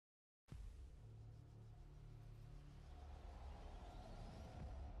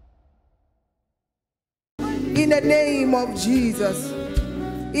the name of Jesus.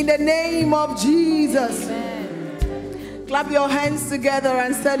 In the name of Jesus. Amen. Clap your hands together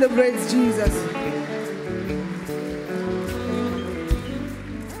and celebrate Jesus.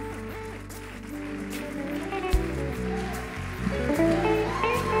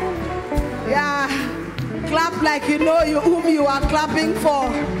 Yeah. Clap like you know whom you are clapping for.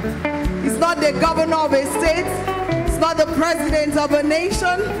 It's not the governor of a state. It's not the president of a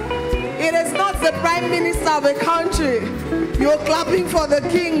nation. It is not the prime minister of a country. You're clapping for the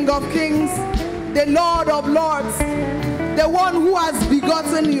King of Kings, the Lord of Lords, the one who has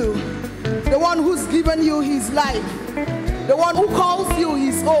begotten you, the one who's given you his life, the one who calls you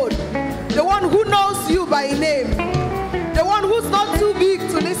his own, the one who knows you by name, the one who's not too big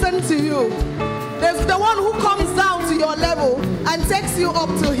to listen to you. There's the one who comes down to your level and takes you up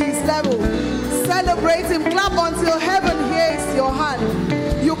to his level. Celebrate him. Clap until heaven hears your hand.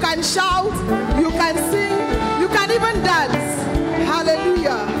 You can shout, you can sing, you can even dance.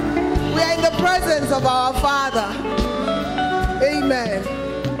 Hallelujah. We are in the presence of our Father. Amen.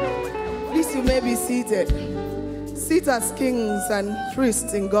 Please, you may be seated. Sit as kings and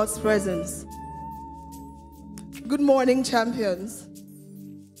priests in God's presence. Good morning, champions.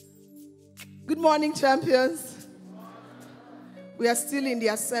 Good morning, champions. We are still in the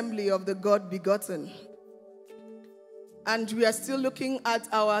assembly of the God begotten. And we are still looking at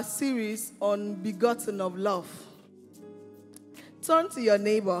our series on begotten of love. Turn to your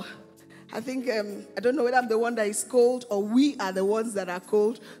neighbor. I think, I don't know whether I'm the one that is cold or we are the ones that are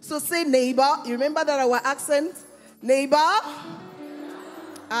cold. So say neighbor. You remember that our accent? Neighbor?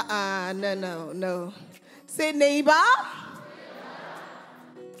 No. Say neighbor.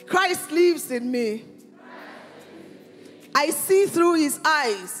 Christ lives in me. I see through his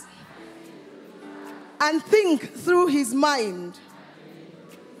eyes and think through his mind.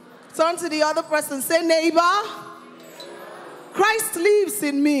 Turn to the other person. Say, neighbor, Christ lives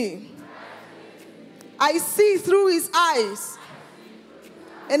in me. I see through his eyes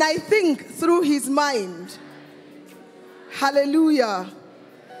and I think through his mind. Hallelujah.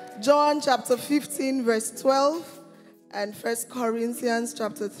 John chapter 15 verse 12 and 1 Corinthians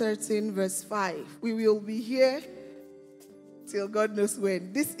chapter 13 verse 5. We will be here till God knows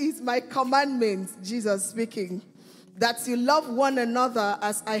when. This is my commandment, Jesus speaking, that you love one another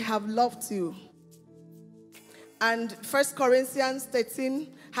as I have loved you. And 1 Corinthians 13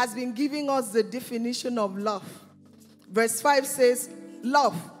 has been giving us the definition of love. Verse 5 says,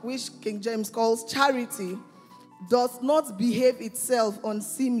 love, which King James calls charity, does not behave itself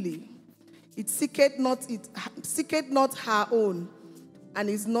unseemly. It seeketh not her own, and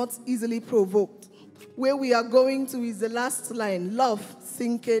is not easily provoked. Where we are going to is the last line. Love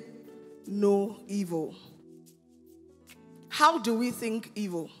thinketh no evil. How do we think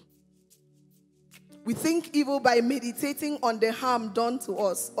evil? We think evil by meditating on the harm done to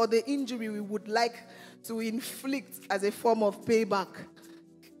us or the injury we would like to inflict as a form of payback.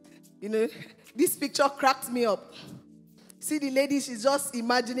 You know, this picture cracked me up. See the lady, she's just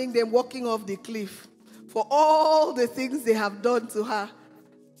imagining them walking off the cliff for all the things they have done to her.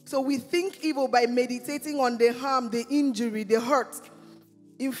 So we think evil by meditating on the harm, the injury, the hurt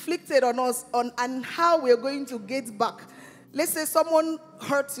inflicted on us, and how we're going to get back. Let's say someone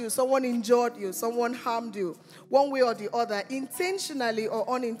hurt you, someone injured you, someone harmed you, one way or the other, intentionally or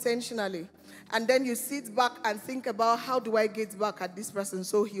unintentionally. And then you sit back and think about, how do I get back at this person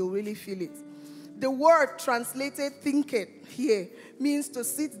so he'll really feel it? The word translated thinketh here means to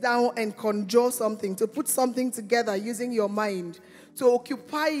sit down and conjure something, to put something together using your mind, to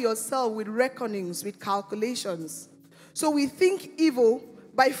occupy yourself with reckonings, with calculations. So we think evil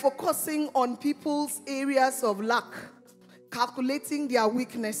by focusing on people's areas of lack, calculating their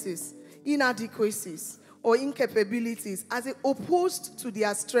weaknesses, inadequacies, or incapabilities as opposed to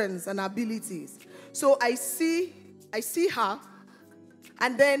their strengths and abilities. So I see her,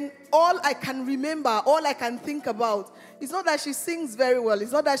 and then all I can remember, all I can think about, it's not that she sings very well,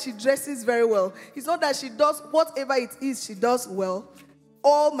 it's not that she dresses very well, it's not that she does whatever it is she does well.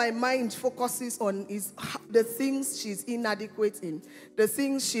 All my mind focuses on is the things she's inadequate in, the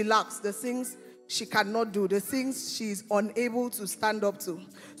things she lacks, the things she cannot do, the things she's unable to stand up to.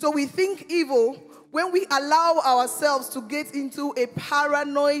 So we think evil when we allow ourselves to get into a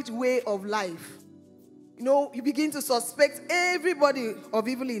paranoid way of life. You know, you begin to suspect everybody of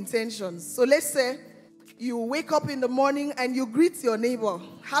evil intentions. So let's say you wake up in the morning and you greet your neighbor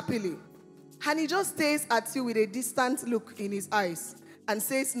happily, and he just stares at you with a distant look in his eyes and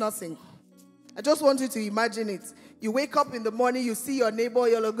says nothing. I just want you to imagine it. You wake up in the morning, you see your neighbor,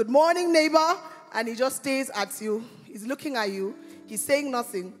 you're like, good morning, neighbor, and he just stares at you. He's looking at you. He's saying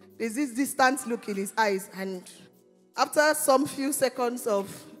nothing there's this distant look in his eyes. And after some few seconds of,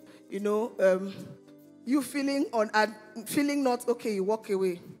 you feeling not okay, you walk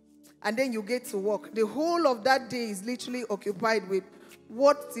away. And then you get to work. The whole of that day is literally occupied with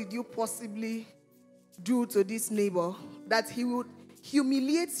what did you possibly do to this neighbor that he would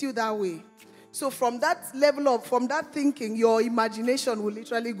humiliate you that way. So from that thinking, your imagination will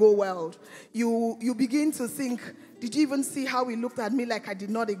literally go wild. You begin to think, did you even see how he looked at me like I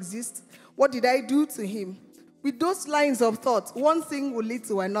did not exist? What did I do to him? With those lines of thought, one thing will lead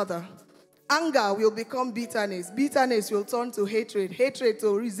to another. Anger will become bitterness. Bitterness will turn to hatred. Hatred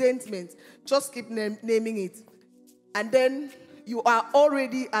to resentment. Just keep naming it. And then you are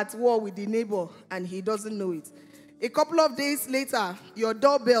already at war with the neighbor and he doesn't know it. A couple of days later, your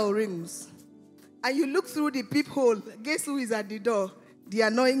doorbell rings. And you look through the peephole. Guess who is at the door? The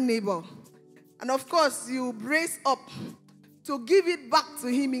annoying neighbor. And of course, you brace up to give it back to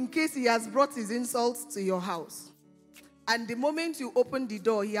him in case he has brought his insults to your house. And the moment you open the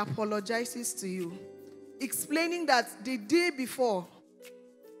door, he apologizes to you, explaining that the day before,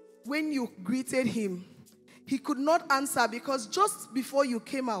 when you greeted him, he could not answer because just before you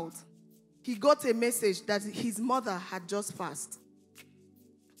came out, he got a message that his mother had just passed.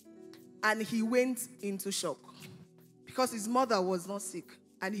 And he went into shock because his mother was not sick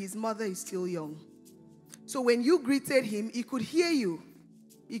and his mother is still young. So when you greeted him, he could hear you,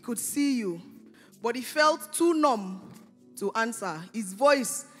 he could see you, but he felt too numb to answer. His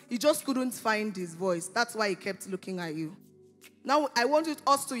voice, he just couldn't find his voice. That's why he kept looking at you. Now, I wanted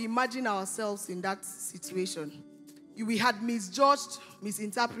us to imagine ourselves in that situation. We had misjudged,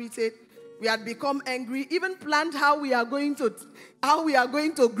 misinterpreted. We had become angry, even planned how we are going to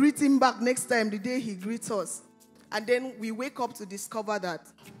greet him back next time, the day he greets us. And then we wake up to discover that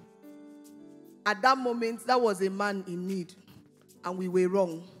at that moment, that was a man in need. And we were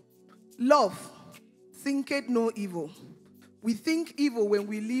wrong. Love, thinketh no evil. We think evil when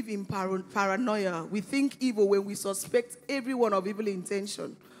we live in paranoia. We think evil when we suspect everyone of evil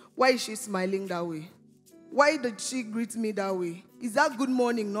intention. Why is she smiling that way? Why did she greet me that way? Is that good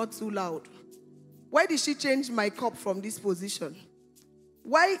morning not too loud? Why did she change my cup from this position?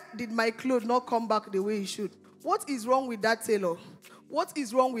 Why did my clothes not come back the way it should? What is wrong with that tailor? What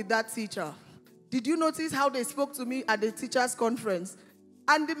is wrong with that teacher? Did you notice how they spoke to me at the teachers' conference?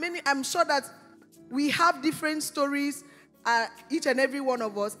 And I'm sure that we have different stories. Each and every one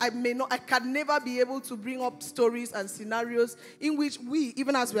of us, I can never be able to bring up stories and scenarios in which we,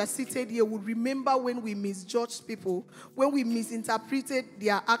 even as we are seated here, would remember when we misjudged people, when we misinterpreted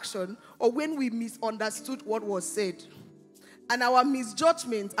their action, or when we misunderstood what was said. And our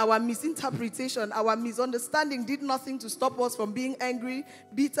misjudgment, our misinterpretation, our misunderstanding did nothing to stop us from being angry,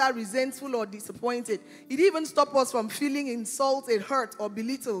 bitter, resentful, or disappointed. It even stopped us from feeling insulted, hurt, or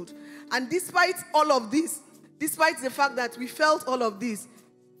belittled. And despite all of this, despite the fact that we felt all of this,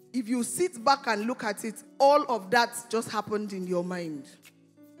 if you sit back and look at it, all of that just happened in your mind.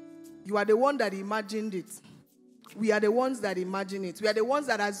 You are the one that imagined it. We are the ones that imagine it. We are the ones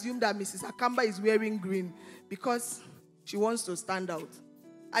that assume that Mrs. Akamba is wearing green because she wants to stand out.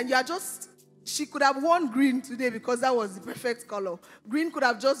 And she could have worn green today because that was the perfect color. Green could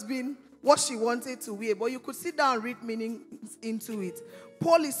have just been what she wanted to wear, but you could sit down and read meaning into it.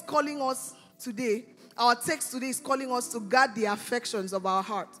 Paul is calling us today. Our text today is calling us to guard the affections of our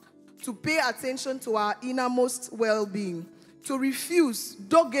heart, to pay attention to our innermost well-being, to refuse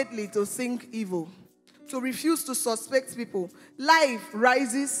doggedly to think evil, to refuse to suspect people. Life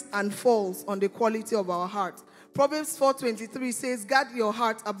rises and falls on the quality of our heart. Proverbs 4:23 says, guard your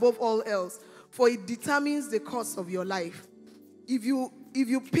heart above all else, for it determines the course of your life. Without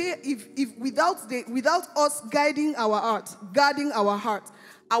us guarding our heart,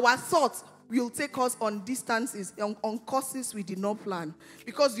 our thoughts will take us on distances, on courses we did not plan.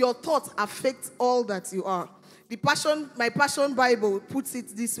 Because your thoughts affect all that you are. My Passion Bible puts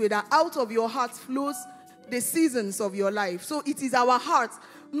it this way, that out of your heart flows the seasons of your life. So it is our heart,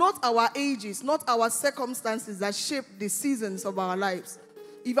 not our ages, not our circumstances that shape the seasons of our lives.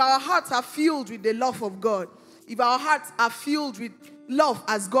 If our hearts are filled with the love of God, if our hearts are filled with love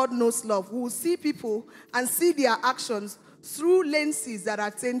as God knows love, we will see people and see their actions through lenses that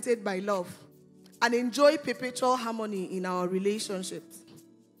are tainted by love and enjoy perpetual harmony in our relationships.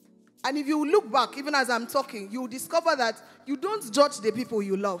 And if you look back, even as I'm talking, you will discover that you don't judge the people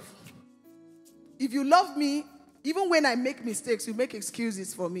you love. If you love me, even when I make mistakes, you make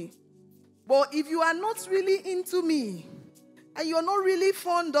excuses for me. But if you are not really into me, and you're not really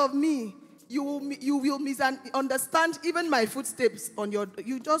fond of me, you will misunderstand even my footsteps on your.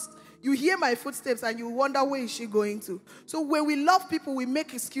 You hear my footsteps and you wonder where is she going to. So when we love people, we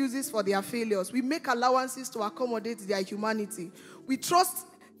make excuses for their failures. We make allowances to accommodate their humanity. We trust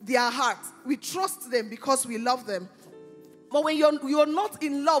their heart. We trust them because we love them. But when you're not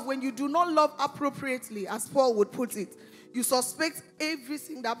in love, when you do not love appropriately, as Paul would put it, you suspect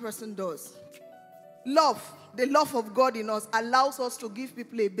everything that person does. Love, the love of God in us, allows us to give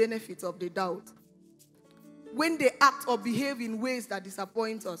people a benefit of the doubt. When they act or behave in ways that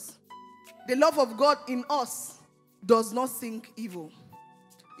disappoint us, the love of God in us does not think evil.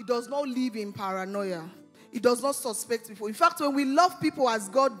 It does not live in paranoia. It does not suspect people. In fact, when we love people as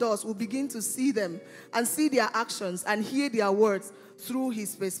God does, we begin to see them and see their actions and hear their words through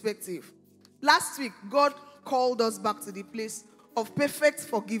his perspective. Last week, God called us back to the place of perfect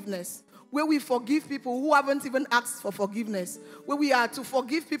forgiveness, where we forgive people who haven't even asked for forgiveness, where we are to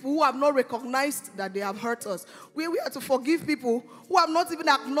forgive people who have not recognized that they have hurt us, where we are to forgive people who have not even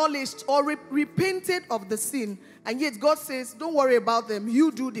acknowledged or repented of the sin, and yet God says, don't worry about them,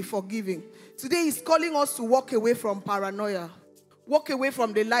 you do the forgiving. Today he's calling us to walk away from paranoia, walk away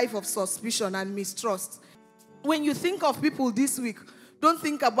from the life of suspicion and mistrust. When you think of people this week, don't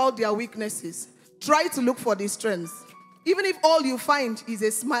think about their weaknesses. Try to look for the strengths. Even if all you find is a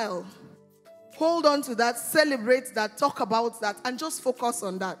smile, hold on to that, celebrate that, talk about that, and just focus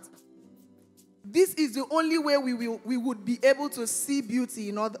on that. This is the only way we would be able to see beauty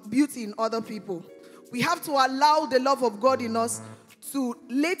in other people. We have to allow the love of God in us to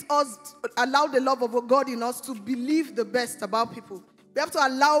allow the love of God in us to believe the best about people. We have to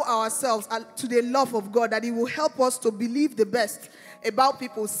allow ourselves to the love of God, that it will help us to believe the best about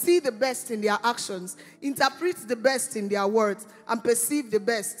people, see the best in their actions, interpret the best in their words, and perceive the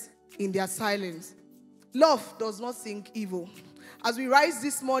best in their silence. Love does not think evil. As we rise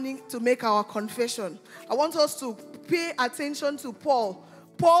this morning to make our confession, I want us to pay attention to Paul.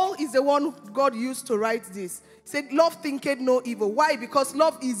 Paul is the one God used to write this. He said, love thinketh no evil. Why? Because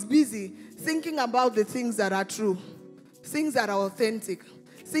love is busy thinking about the things that are true, things that are authentic,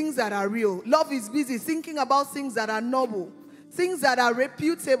 things that are real. Love is busy thinking about things that are noble, things that are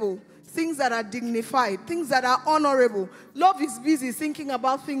reputable, things that are dignified, things that are honorable. Love is busy thinking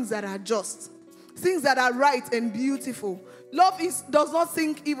about things that are just, things that are right and beautiful. Love does not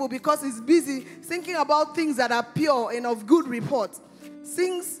think evil because it's busy thinking about things that are pure and of good report,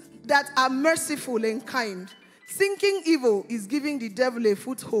 things that are merciful and kind. Thinking evil is giving the devil a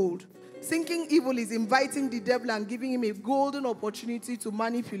foothold. Thinking evil is inviting the devil and giving him a golden opportunity to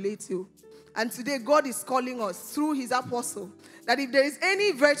manipulate you. And today, God is calling us through his apostle that if there is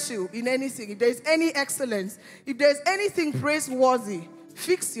any virtue in anything, if there is any excellence, if there is anything praiseworthy,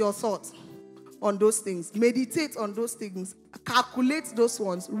 fix your thoughts on those things. Meditate on those things. Calculate those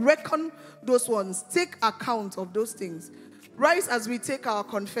ones. Reckon those ones. Take account of those things. Rise as we take our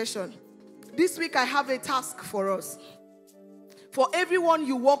confession. This week, I have a task for us. For everyone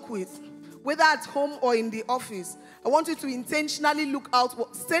you work with, whether at home or in the office, I want you to intentionally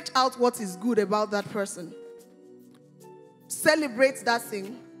search out what is good about that person. Celebrate that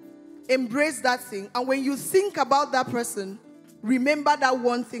thing. Embrace that thing. And when you think about that person, remember that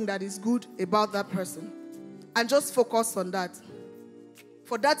one thing that is good about that person. And just focus on that.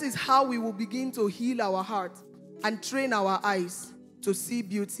 For that is how we will begin to heal our heart and train our eyes to see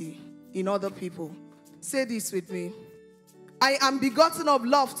beauty in other people. Say this with me. I am begotten of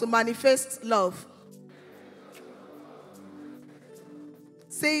love to manifest love.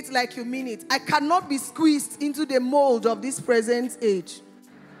 Say it like you mean it. I cannot be squeezed into the mold of this present age.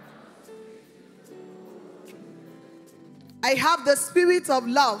 I have the spirit of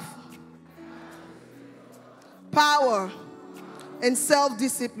love, power, and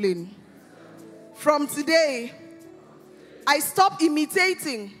self-discipline. From today, I stop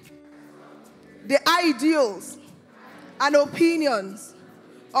imitating the ideals and opinions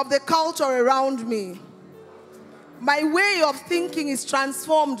of the culture around me. My way of thinking is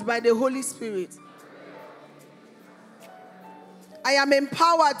transformed by the Holy Spirit. I am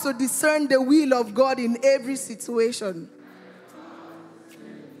empowered to discern the will of God in every situation.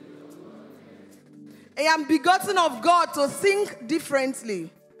 I am begotten of God to think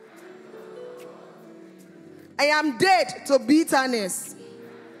differently. I am dead to bitterness,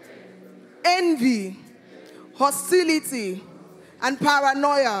 envy, hostility, and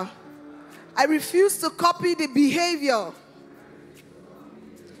paranoia. I refuse to copy the behavior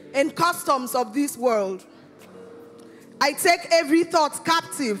and customs of this world. I take every thought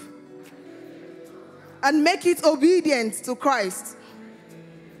captive and make it obedient to Christ.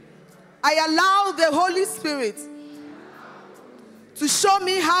 I allow the Holy Spirit to show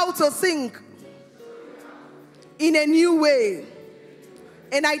me how to think in a new way.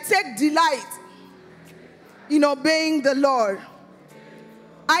 And I take delight in obeying the Lord.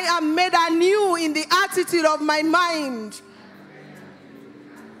 I am made anew in the attitude of my mind.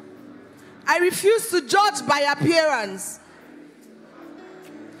 I refuse to judge by appearance,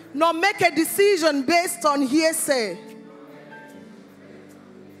 nor make a decision based on hearsay.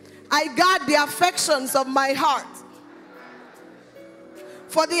 I guard the affections of my heart,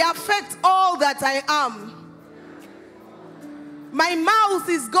 for they affect all that I am. My mouth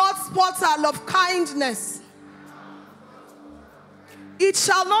is God's portal of kindness. It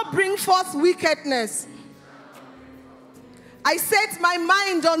shall not bring forth wickedness. I set my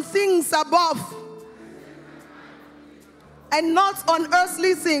mind on things above and not on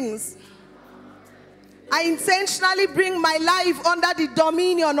earthly things. I intentionally bring my life under the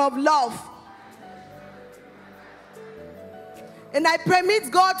dominion of love. And I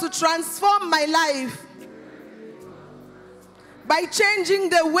permit God to transform my life by changing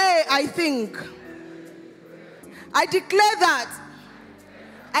the way I think. I declare that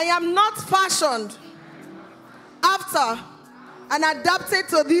I am not fashioned after and adapted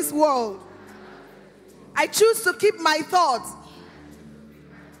to this world. I choose to keep my thoughts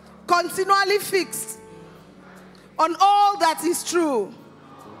continually fixed on all that is true.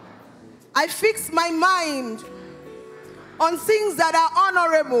 I fix my mind on things that are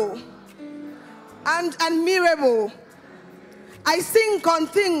honorable and admirable. I think on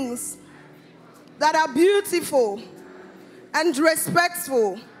things that are beautiful and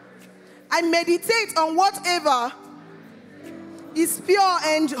respectful. I meditate on whatever is pure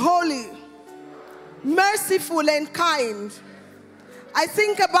and holy, merciful and kind. I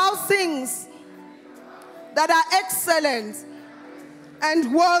think about things that are excellent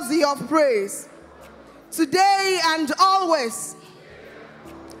and worthy of praise. Today and always,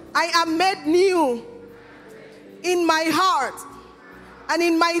 I am made new in my heart and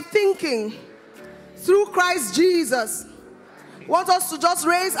in my thinking through Christ Jesus. I want us to just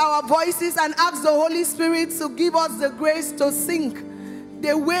raise our voices and ask the Holy Spirit to give us the grace to think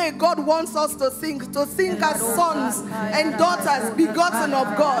the way God wants us to think as sons and daughters begotten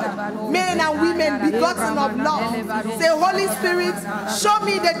of God, men and women begotten of love. Say, Holy Spirit, show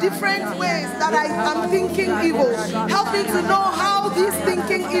me the different ways that I am thinking evil. Help me to know how this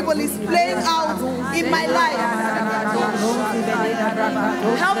thinking evil is playing out in my life.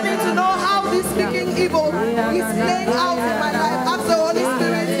 Help me to know how this thinking evil is playing out in my life. Ask the Holy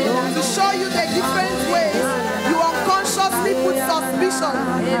Spirit to show you the different ways you unconsciously put suspicion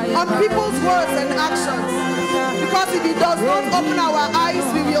on people's words and actions. Because if He does not open our eyes,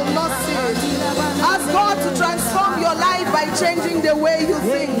 we will not see it. Ask God to transform your life by changing the way you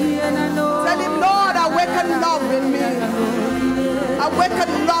think. Tell Him, Lord, awaken love in me.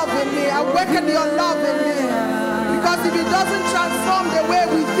 Awaken love in me. Awaken your love in me. Because if He doesn't transform the way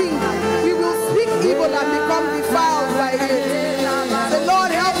we think, we will speak evil and become defiled by it. Say,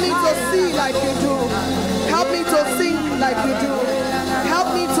 Lord, help me to see like you do. Help me to think like you do.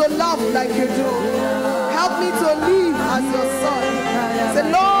 Help me to love like you do. Help me to live as your son. Say,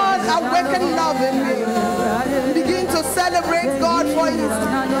 Lord, awaken love in me. Begin to celebrate God for His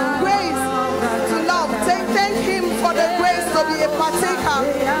grace to love. Thank Him for the grace to be a partaker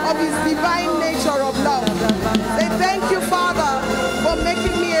of His divine nature of love. Say, thank you, Father, for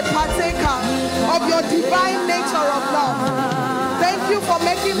making me a partaker of your divine nature of love. Thank you for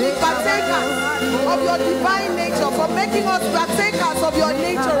making me partakers of your divine nature, for making us partakers of your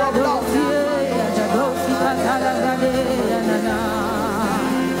nature of love.